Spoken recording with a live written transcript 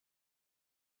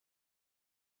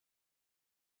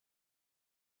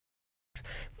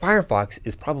Firefox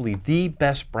is probably the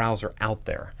best browser out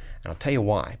there. And I'll tell you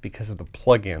why, because of the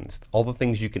plugins, all the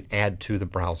things you can add to the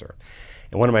browser.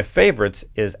 And one of my favorites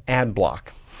is Adblock.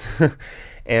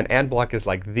 And Adblock is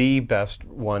like the best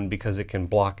one because it can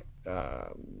block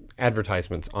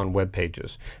advertisements on web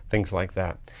pages, things like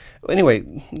that.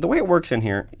 Anyway, the way it works in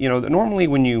here, you know, normally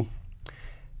when you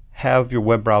have your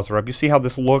web browser up, you see how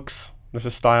this looks. There's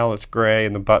a style, it's gray,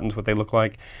 and the buttons, what they look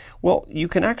like. Well, you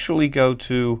can actually go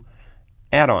to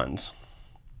add-ons,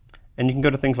 and you can go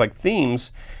to things like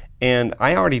themes, and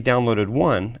I already downloaded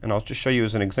one, and I'll just show you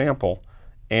as an example.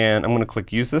 And I'm going to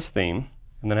click use this theme,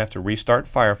 and then I have to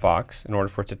restart Firefox in order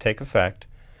for it to take effect.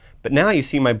 But now you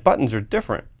see my buttons are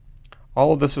different.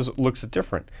 All of this looks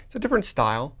different. It's a different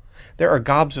style. There are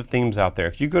gobs of themes out there.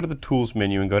 If you go to the Tools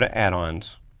menu and go to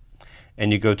Add-ons,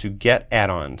 and you go to Get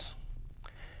Add-ons,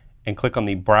 and click on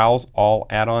the Browse All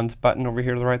Add-ons button over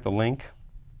here to the right, the link.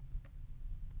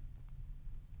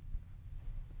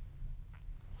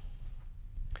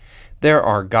 There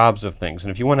are gobs of things, and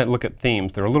if you want to look at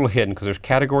themes, they're a little hidden because there's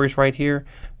categories right here,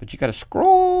 but you got to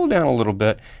scroll down a little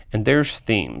bit, and there's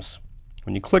themes.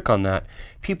 When you click on that,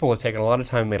 people have taken a lot of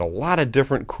time and made a lot of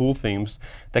different cool themes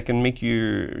that can make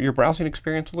your browsing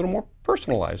experience a little more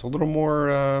personalized, a little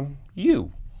more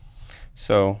you.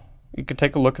 So you could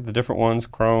take a look at the different ones,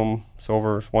 Chrome,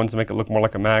 Silver, ones that make it look more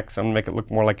like a Mac, some make it look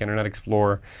more like Internet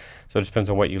Explorer, so it just depends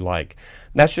on what you like.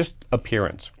 That's just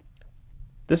appearance.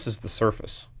 This is the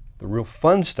surface. The real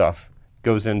fun stuff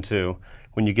goes into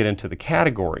when you get into the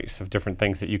categories of different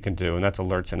things that you can do, and that's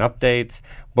alerts and updates,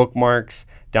 bookmarks,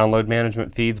 download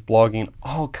management feeds, blogging,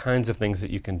 all kinds of things that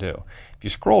you can do. If you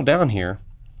scroll down here,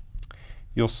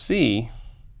 you'll see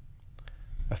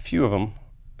a few of them.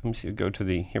 Let me see, go to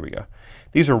the, here we go.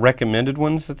 These are recommended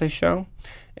ones that they show,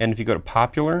 and if you go to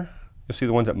popular, you'll see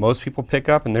the ones that most people pick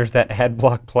up, and there's that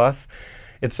Adblock Plus.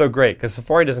 It's so great because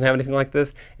Safari doesn't have anything like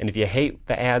this, and if you hate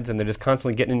the ads and they're just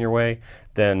constantly getting in your way,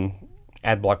 then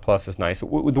Adblock Plus is nice.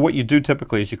 What you do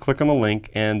typically is you click on the link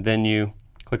and then you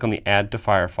click on the Add to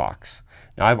Firefox.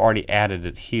 Now I've already added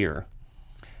it here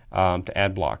to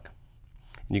Adblock,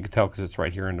 and you can tell because it's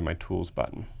right here under my Tools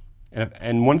button.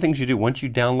 And one of the things you do once you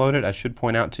download it, I should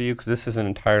point out to you, because this isn't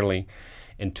entirely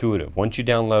intuitive. Once you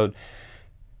download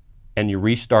and you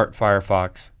restart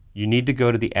Firefox, you need to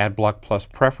go to the Adblock Plus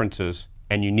preferences,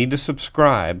 and you need to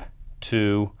subscribe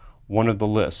to one of the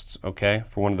lists, okay,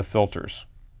 for one of the filters.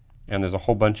 And there's a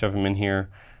whole bunch of them in here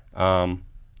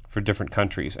for different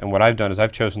countries. And what I've done is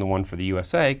I've chosen the one for the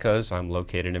USA because I'm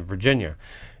located in Virginia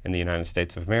in the United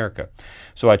States of America.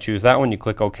 So I choose that one, you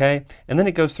click OK, and then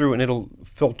it goes through and it'll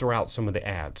filter out some of the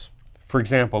ads. For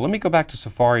example, let me go back to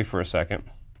Safari for a second.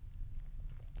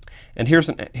 And here's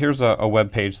a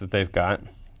web page that they've got.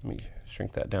 Let me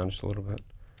shrink that down just a little bit.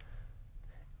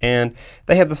 And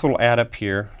they have this little ad up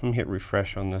here. Let me hit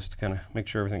refresh on this to kind of make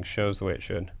sure everything shows the way it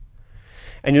should.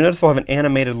 And you'll notice they'll have an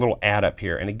animated little ad up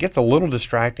here, and it gets a little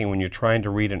distracting when you're trying to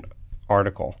read an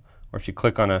article, or if you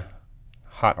click on a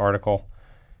hot article,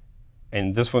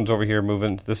 and this one's over here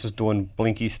moving, this is doing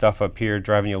blinky stuff up here,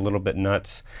 driving you a little bit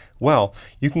nuts. Well,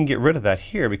 you can get rid of that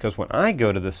here, because when I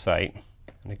go to this site,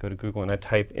 and I go to Google and I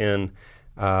type in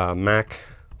Mac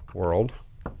World,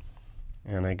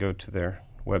 and I go to their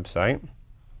website,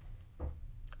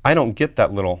 I don't get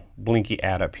that little blinky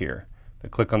ad up here. I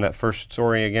click on that first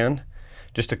story again.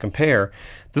 Just to compare,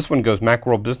 this one goes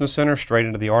Macworld Business Center straight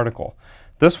into the article.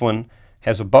 This one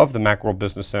has above the Macworld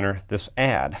Business Center this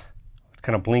ad. It's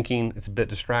kind of blinking, it's a bit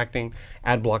distracting.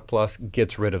 Adblock Plus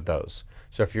gets rid of those.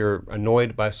 So if you're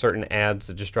annoyed by certain ads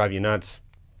that just drive you nuts,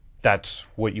 that's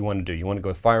what you want to do. You want to go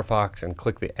with Firefox and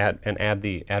click the ad and add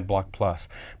the Adblock Plus.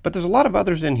 But there's a lot of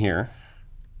others in here.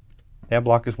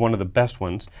 Adblock is one of the best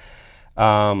ones.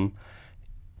 And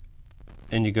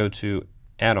you go to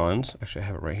add-ons. Actually, I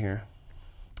have it right here.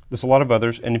 There's a lot of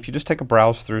others, and if you just take a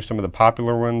browse through some of the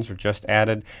popular ones or just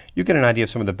added, you get an idea of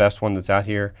some of the best ones that's out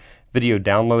here. Video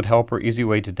Download Helper, easy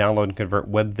way to download and convert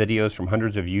web videos from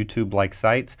hundreds of YouTube-like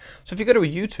sites. So if you go to a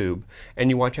YouTube and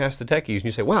you watch Ask the Techies and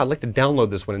you say, wow, I'd like to download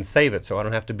this one and save it so I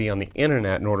don't have to be on the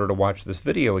internet in order to watch this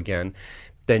video again,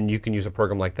 then you can use a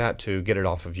program like that to get it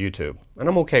off of YouTube. And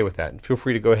I'm okay with that. Feel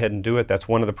free to go ahead and do it. That's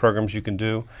one of the programs you can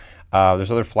do.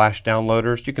 There's other Flash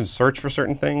downloaders. You can search for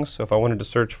certain things. So if I wanted to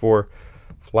search for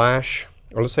Flash,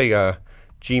 or let's say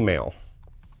Gmail.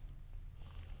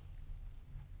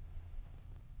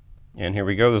 And here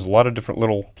we go. There's a lot of different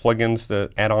little plugins, the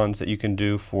add-ons that you can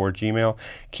do for Gmail.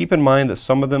 Keep in mind that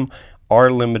some of them are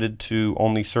limited to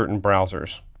only certain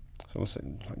browsers. So let's say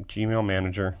like Gmail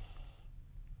Manager.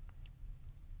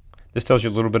 This tells you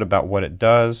a little bit about what it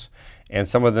does, And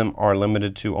some of them are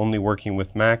limited to only working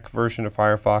with Mac version of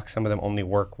Firefox. Some of them only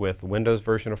work with Windows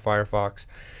version of Firefox.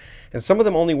 And some of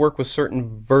them only work with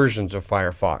certain versions of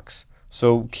Firefox.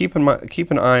 So keep an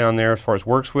eye on there as far as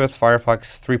works with.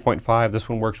 Firefox 3.5, this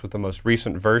one works with the most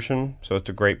recent version, so it's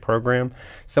a great program.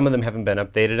 Some of them haven't been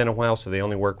updated in a while, so they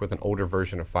only work with an older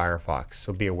version of Firefox,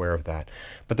 so be aware of that.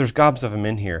 But there's gobs of them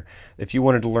in here. If you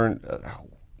wanted to learn,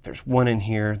 there's one in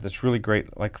here that's really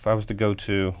great. Like if I was to go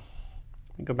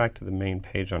back to the main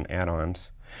page on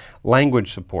add-ons,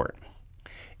 language support.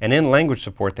 And in language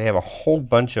support, they have a whole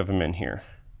bunch of them in here.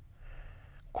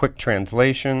 Quick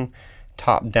translation.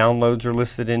 Top downloads are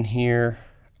listed in here.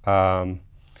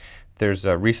 There's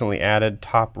recently added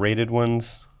top rated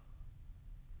ones.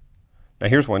 Now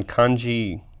here's one,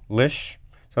 kanji lish.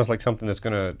 Sounds like something that's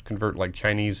going to convert like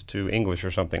Chinese to English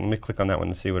or something. Let me click on that one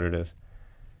and see what it is.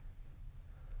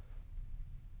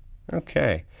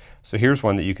 Okay, so here's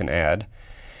one that you can add.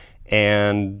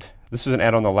 And this is an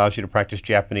add-on that allows you to practice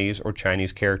Japanese or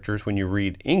Chinese characters when you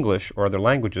read English or other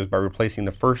languages by replacing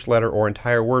the first letter or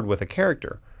entire word with a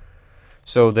character.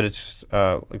 So that it's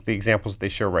like the examples that they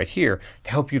show right here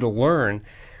to help you to learn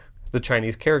the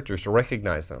Chinese characters, to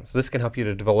recognize them. So this can help you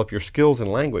to develop your skills in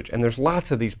language. And there's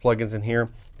lots of these plugins in here.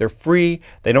 They're free.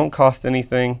 They don't cost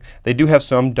anything. They do have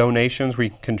some donations where you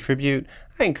can contribute.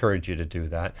 I encourage you to do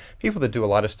that. People that do a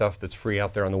lot of stuff that's free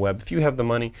out there on the web, if you have the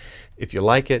money, if you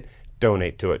like it,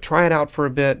 donate to it. Try it out for a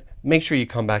bit. Make sure you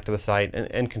come back to the site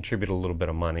and contribute a little bit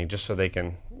of money just so they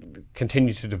can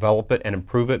continue to develop it and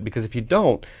improve it. Because if you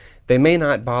don't, they may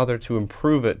not bother to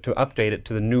improve it, to update it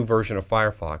to the new version of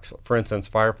Firefox. For instance,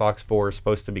 Firefox 4 is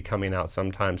supposed to be coming out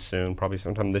sometime soon, probably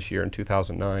sometime this year in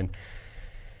 2009.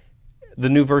 The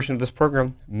new version of this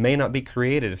program may not be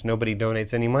created if nobody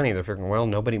donates any money. They're figuring, well,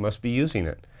 nobody must be using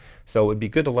it. So it would be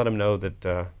good to let them know that,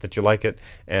 that you like it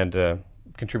and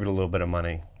contribute a little bit of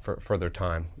money for their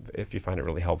time if you find it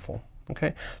really helpful. Okay,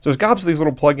 so there's gobs of these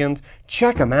little plugins.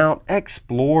 Check them out,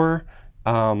 explore.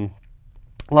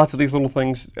 Lots of these little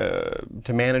things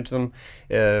to manage them.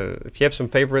 If you have some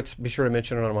favorites, be sure to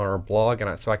mention them on our blog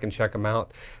so I can check them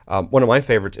out. One of my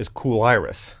favorites is Cool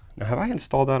Iris. Now, have I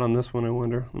installed that on this one, I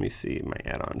wonder? Let me see my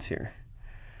add-ons here.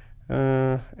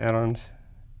 Add-ons,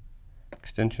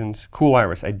 extensions, Cool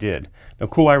Iris, I did. Now,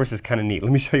 Cool Iris is kind of neat.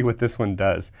 Let me show you what this one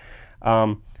does.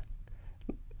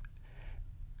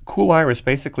 Cool Iris,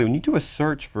 basically, when you do a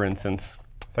search, for instance,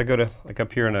 if I go to, like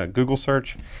up here in a Google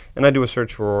search, and I do a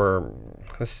search for,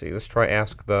 let's see, let's try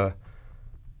Ask the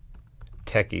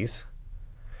Techies.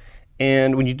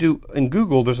 And when you do, in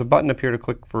Google, there's a button up here to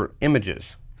click for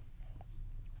images.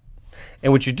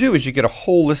 And what you do is you get a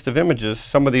whole list of images.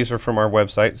 Some of these are from our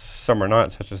website, some are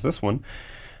not, such as this one.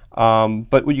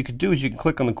 But what you could do is you can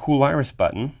click on the Cool Iris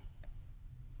button,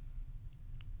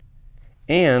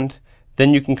 and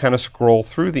then you can kind of scroll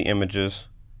through the images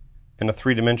in a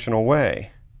three-dimensional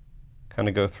way. Kind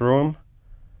of go through them.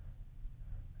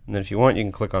 And then if you want, you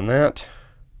can click on that.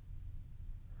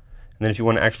 And then if you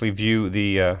want to actually view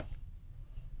the,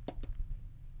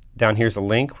 down here's a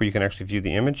link where you can actually view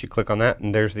the image. You click on that,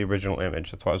 and there's the original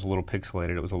image. That's why it was a little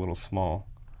pixelated. It was a little small.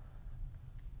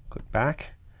 Click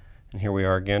back, and here we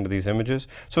are again to these images.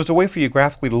 So it's a way for you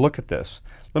graphically to look at this.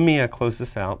 Let me close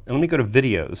this out, and let me go to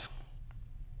videos.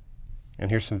 And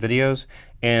here's some videos.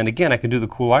 And again, I can do the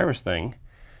Cool Iris thing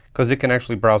because it can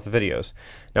actually browse the videos.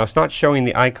 Now, it's not showing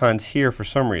the icons here for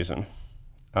some reason.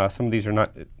 Some of these are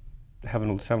not having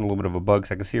a little bit of a bug,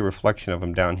 so I can see a reflection of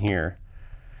them down here.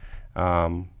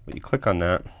 But you click on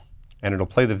that, and it'll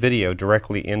play the video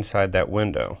directly inside that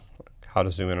window. How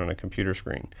to zoom in on a computer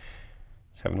screen.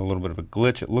 It's having a little bit of a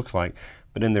glitch, it looks like.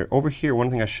 But in there, over here, one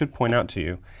thing I should point out to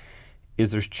you is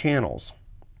there's channels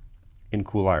in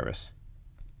Cool Iris.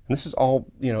 And this is all,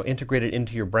 you know, integrated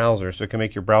into your browser, so it can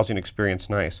make your browsing experience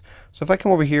nice. So if I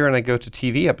come over here and I go to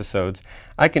TV episodes,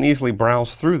 I can easily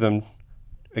browse through them.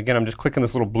 Again, I'm just clicking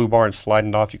this little blue bar and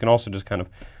sliding it off. You can also just kind of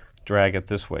drag it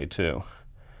this way too.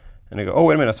 And I go, oh,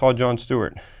 wait a minute, I saw Jon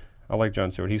Stewart. I like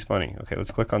Jon Stewart, he's funny. Okay,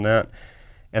 let's click on that.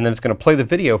 And then it's going to play the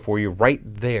video for you right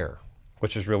there,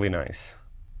 which is really nice.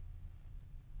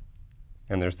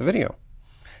 And there's the video.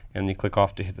 And you click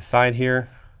off to hit the side here,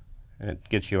 and it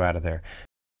gets you out of there.